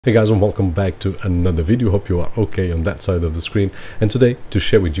Hey guys, and welcome back to another video. Hope you are okay on that side of the screen, and today to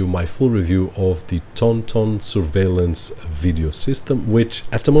share with you my full review of the TonTon surveillance video system, which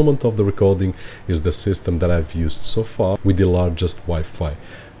at the moment of the recording is the system that I've used so far with the largest Wi-Fi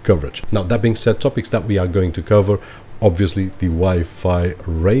coverage. Now, that being said, topics that we are going to cover: obviously the Wi-Fi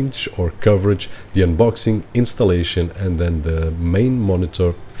range or coverage, the unboxing, installation, and then the main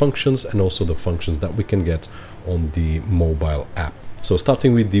monitor functions, and also the functions that we can get on the mobile app. So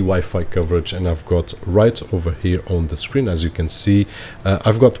starting with the Wi-Fi coverage, and I've got right over here on the screen, as you can see,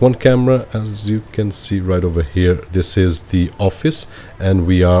 I've got one camera, as you can see right over here. This is the office, and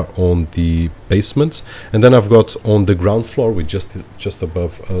we are on the basement. And then I've got on the ground floor, with just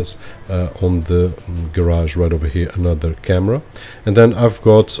above us, on the garage right over here, another camera. And then I've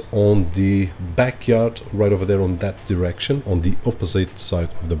got on the backyard right over there on that direction, on the opposite side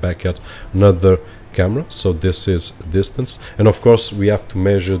of the backyard, another camera. So this is distance, and of course we have to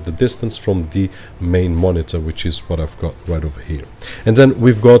measure the distance from the main monitor, which is what I've got right over here. And then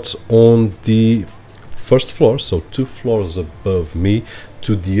we've got on the first floor, so 2 floors above me,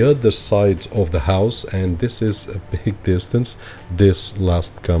 to the other side of the house, and this is a big distance, this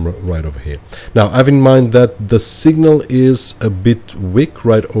last camera right over here. Now, have in mind that the signal is a bit weak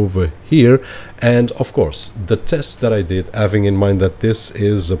right over here, and of course the test that I did, having in mind that this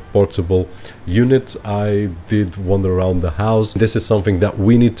is a portable unit, I did wander around the house. This is something that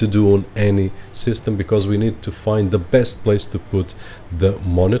we need to do on any system, because we need to find the best place to put the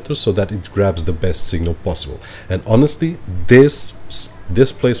monitor so that it grabs the best signal possible. And honestly, this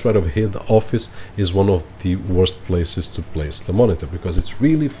place right over here, the office, is one of the worst places to place the monitor, because it's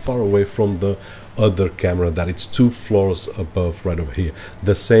really far away from the other camera that it's 2 floors above right over here.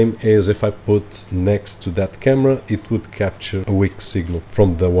 The same as if I put next to that camera, it would capture a weak signal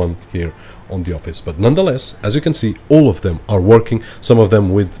from the one here on the office. But nonetheless, as you can see, all of them are working, some of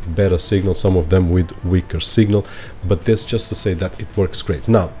them with better signal, some of them with weaker signal, but that's just to say that it works great.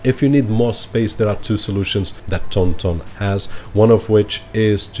 Now, if you need more space, there are 2 solutions that TonTon has, one of which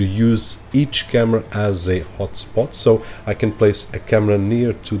is to use each camera as a hotspot. So I can place a camera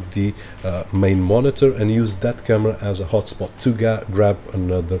near to the main monitor and use that camera as a hotspot to grab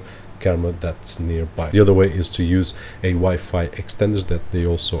another camera that's nearby. The other way is to use a Wi-Fi extenders that they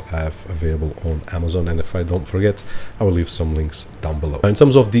also have available on Amazon, and if I don't forget, I will leave some links down below. In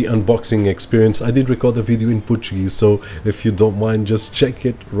terms of the unboxing experience, I did record a video in Portuguese, so if you don't mind, just check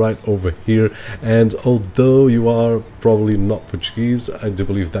it right over here. And although you are probably not Portuguese, I do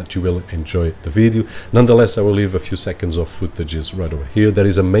believe that you will enjoy the video. Nonetheless, I will leave a few seconds of footages right over here. There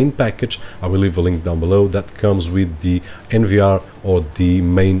is a main package, I will leave a link down below, that comes with the NVR or the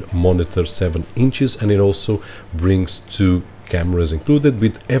main monitor 7 inches, and it also brings 2 cameras included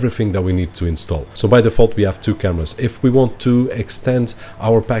with everything that we need to install. So by default we have 2 cameras. If we want to extend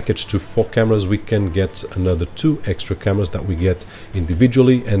our package to 4 cameras, we can get another 2 extra cameras that we get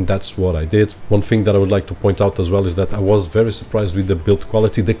individually, and that's what I did. One thing that I would like to point out as well is that I was very surprised with the build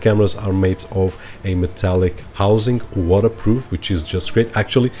quality. The cameras are made of a metallic housing, waterproof, which is just great.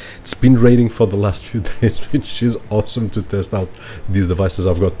 Actually, it's been raining for the last few days, which is awesome to test out these devices.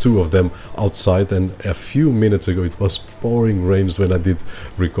 I've got 2 of them outside, and a few minutes ago it was pouring rains when I did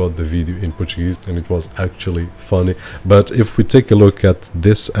record the video in Portuguese, and it was actually funny. But if we take a look at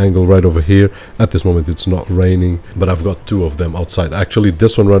this angle right over here, at this moment it's not raining, but I've got 2 of them outside. Actually,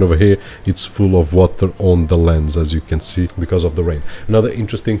 this one right over here, it's full of water on the lens, as you can see, because of the rain. Another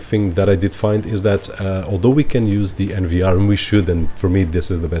interesting thing that I did find is that although we can use the NVR, and we should, and for me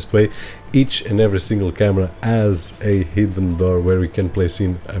this is the best way, each and every single camera has a hidden door where we can place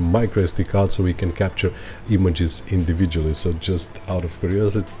in a micro SD card so we can capture images individually. So just out of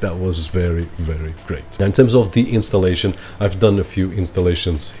curiosity, that was very great. Now, in terms of the installation, I've done a few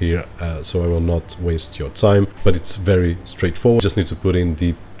installations here, so I will not waste your time, but it's very straightforward. Just need to put in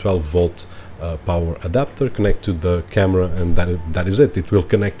the 12-volt power adapter, connect to the camera, and that is it. It will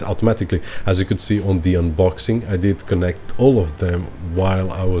connect automatically. As you could see on the unboxing, I did connect all of them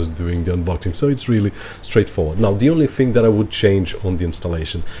while I was doing the unboxing, so it's really straightforward. Now, the only thing that I would change on the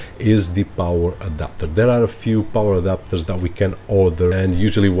installation is the power adapter. There are a few power adapters that we can order, and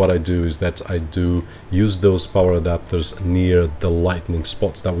usually what I do is that I do use those power adapters near the lightning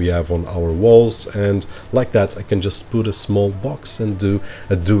spots that we have on our walls, and like that I can just put a small box and do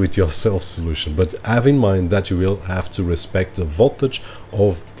a do-it-yourself solution. But have in mind that you will have to respect the voltage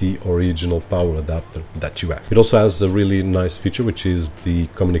of the original power adapter that you have. It also has a really nice feature, which is the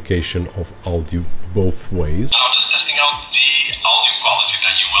communication of audio both ways. I was just testing out the audio quality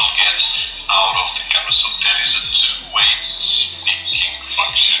that you will get out of the camera. So there is a 2-way speaking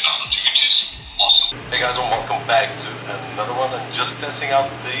functionality, which is awesome. Hey guys, and welcome back to another one, and just testing out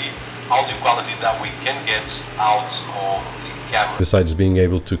the audio quality that we can get out of the camera. Besides being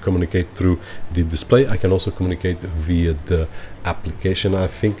able to communicate through the display, I can also communicate via the application. I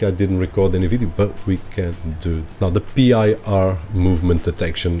think I didn't record any video, but we can do it. Now the PIR movement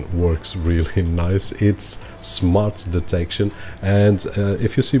detection works really nice. It's smart detection, and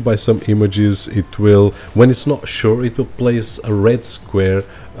if you see by some images, it will, when it's not sure, it will place a red square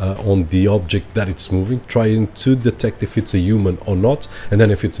on the object that it's moving, trying to detect if it's a human or not, and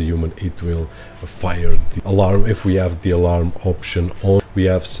then if it's a human, it will fire the alarm if we have the alarm option on. We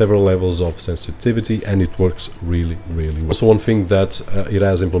have several levels of sensitivity, and it works really well. Also, one thing that it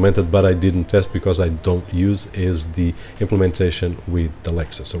has implemented but I didn't test because I don't use is the implementation with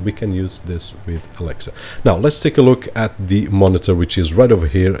Alexa, so we can use this with Alexa. Now let's take a look at the monitor, which is right over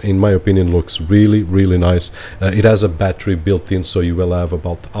here. In my opinion, looks really nice. It has a battery built in, so you will have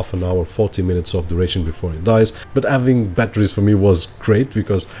about half an hour, 40 minutes of duration before it dies. But having batteries for me was great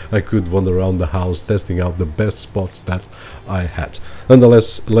because I could wander around the house testing out the best spots that I had.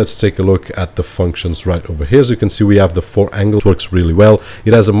 Nonetheless, let's take a look at the functions right over here. As you can see, we have the 4 angles. It works really well.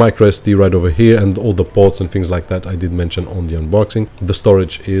 It has a micro SD right over here, and all the ports and things like that I did mention on the unboxing. The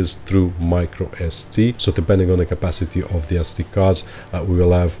storage is through micro SD, so depending on the capacity of the SD cards, we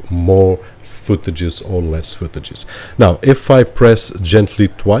will have more footages or less footages. Now if I press gently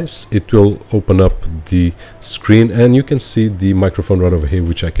twice, it will open up the screen, and you can see the microphone right over here,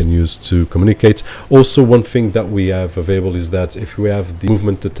 which I can use to communicate. Also, one thing that we have available is that if we have the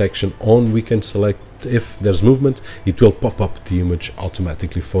movement detection on, we can select if there's movement, it will pop up the image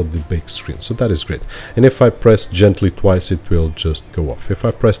automatically for the big screen, so that is great. And if I press gently twice, it will just go off. If I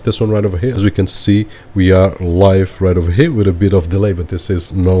press this one right over here, as we can see, we are live right over here with a bit of delay, but this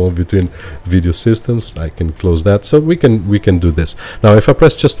is normal between video systems. I can close that, so we can do this. Now if I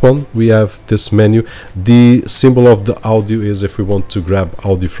press just one, we have this menu. The symbol of the audio is if we want to grab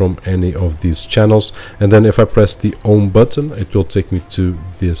audio from any of these channels, and then if I press the home button, it will take me to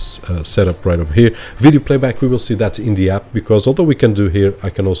this setup right over here. Video playback, we will see that in the app, because although we can do here, I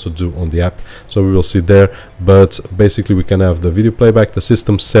can also do on the app, so we will see there. But basically we can have the video playback, the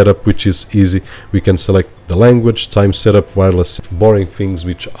system setup, which is easy. We can select the language, time setup, wireless, boring things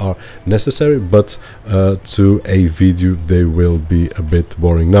which are necessary, but to a video they will be a bit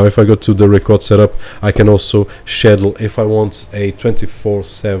boring. Now if I go to the record setup, I can also schedule if I want a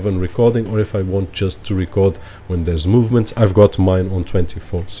 24/7 recording, or if I want just to record when there's movement. I've got mine on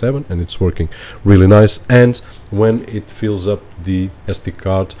 24/7 and it's working really nice. And when it fills up the SD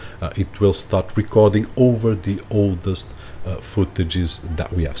card, it will start recording over the oldest footages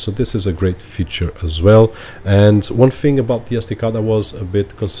that we have. So this is a great feature as well. And one thing about the SD card, I was a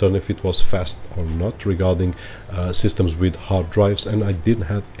bit concerned if it was fast or not regarding systems with hard drives, and I didn't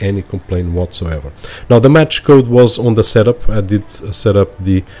have any complaint whatsoever. Now the match code was on the setup. I did set up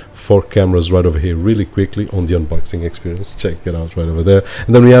the 4 cameras right over here really quickly on the unboxing experience. Check it out right over there.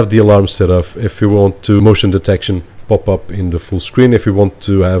 And then we have the alarm set up. If you want to motion detection, pop up in the full screen if you want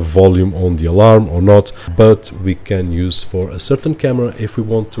to have volume on the alarm or not, but we can use for a certain camera if we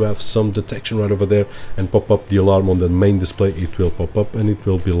want to have some detection right over there and pop up the alarm on the main display. It will pop up and it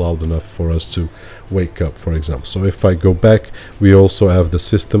will be loud enough for us to wake up, for example. So if I go back, we also have the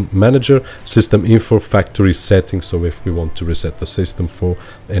system manager, system info, factory settings, so if we want to reset the system for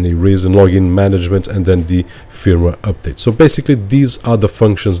any reason, login management, and then the firmware update. So basically these are the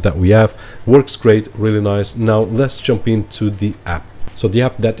functions that we have. Works great, really nice. Now let's jump into the app. So the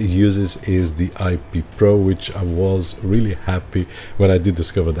app that it uses is the IP Pro, which I was really happy when I did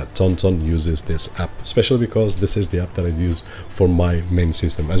discover that TonTon uses this app, especially because this is the app that I use for my main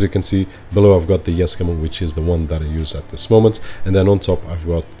system. As you can see below, I've got the Yes command, which is the one that I use at this moment, and then on top I've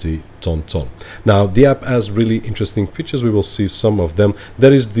got the TonTon. Now the app has really interesting features. We will see some of them.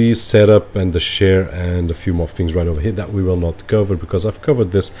 There is the setup and the share and a few more things right over here that we will not cover because I've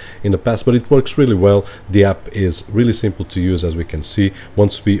covered this in the past, but it works really well. The app is really simple to use. As we can see,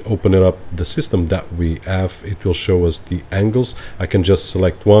 once we open it up, the system that we have, it will show us the angles. I can just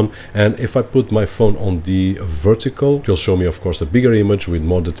select one, and if I put my phone on the vertical, it will show me, of course, a bigger image with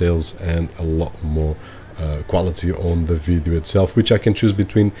more details and a lot more quality on the video itself, which I can choose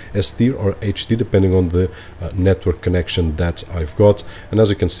between SD or HD depending on the network connection that I've got. And as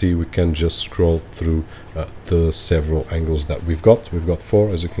you can see, we can just scroll through the several angles that we've got 4.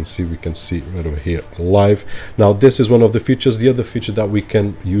 As you can see, we can see right over here live. Now this is one of the features. The other feature that we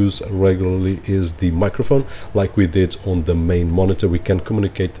can use regularly is the microphone. Like we did on the main monitor, we can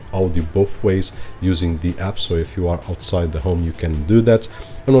communicate audio both ways using the app. So if you are outside the home, you can do that.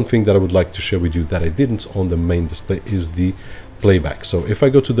 And one thing that I would like to share with you that I didn't on the main display is the playback. So if I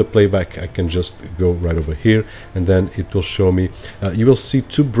go to the playback, I can just go right over here, and then it will show me, you will see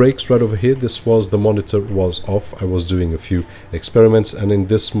 2 breaks right over here. This was, the monitor was off, I was doing a few experiments, and in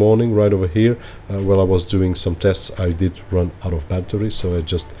this morning right over here, while I was doing some tests, I did run out of battery, so I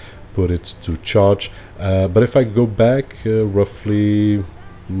just put it to charge. But if I go back roughly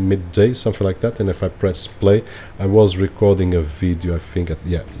midday, something like that, and if I press play, I was recording a video, I think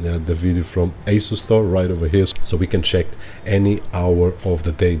the video from ASUS store right over here, so we can check any hour of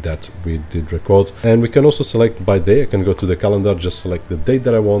the day that we did record. And we can also select by day. I can go to the calendar, just select the date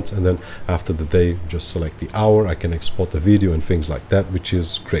that I want, and then after the day just select the hour. I can export a video and things like that, which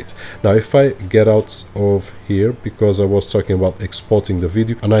is great. Now if I get out of here, because I was talking about exporting the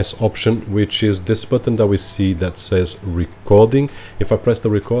video, a nice option, which is this button that we see that says recording. If I press the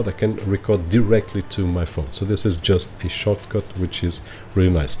record, I can record directly to my phone. So this is just a shortcut, which is really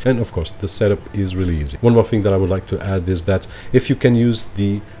nice. And of course the setup is really easy. One more thing that I would like to add is that if you can use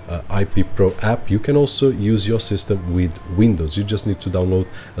the IP Pro app, you can also use your system with Windows. You just need to download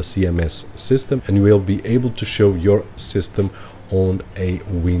a CMS system, and you will be able to show your system on a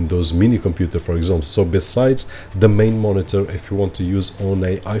Windows mini computer, for example. So besides the main monitor, if you want to use on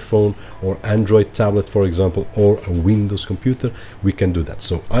a iPhone or Android tablet, for example, or a Windows computer, we can do that.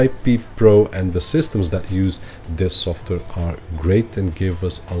 So IP Pro and the systems that use this software are great and give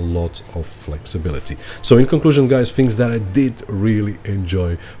us a lot of flexibility. So in conclusion, guys, things that I did really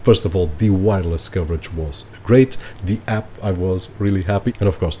enjoy: first of all, the wireless coverage was great, the app, I was really happy, and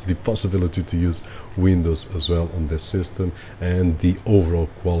of course the possibility to use Windows as well on this system, and the overall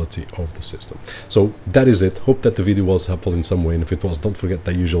quality of the system. So that is it. Hope that the video was helpful in some way, and if it was, don't forget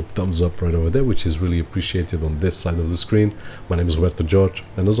that usual thumbs up right over there, which is really appreciated on this side of the screen. My name is Roberto,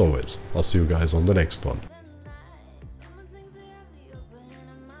 and as always, I'll see you guys on the next one.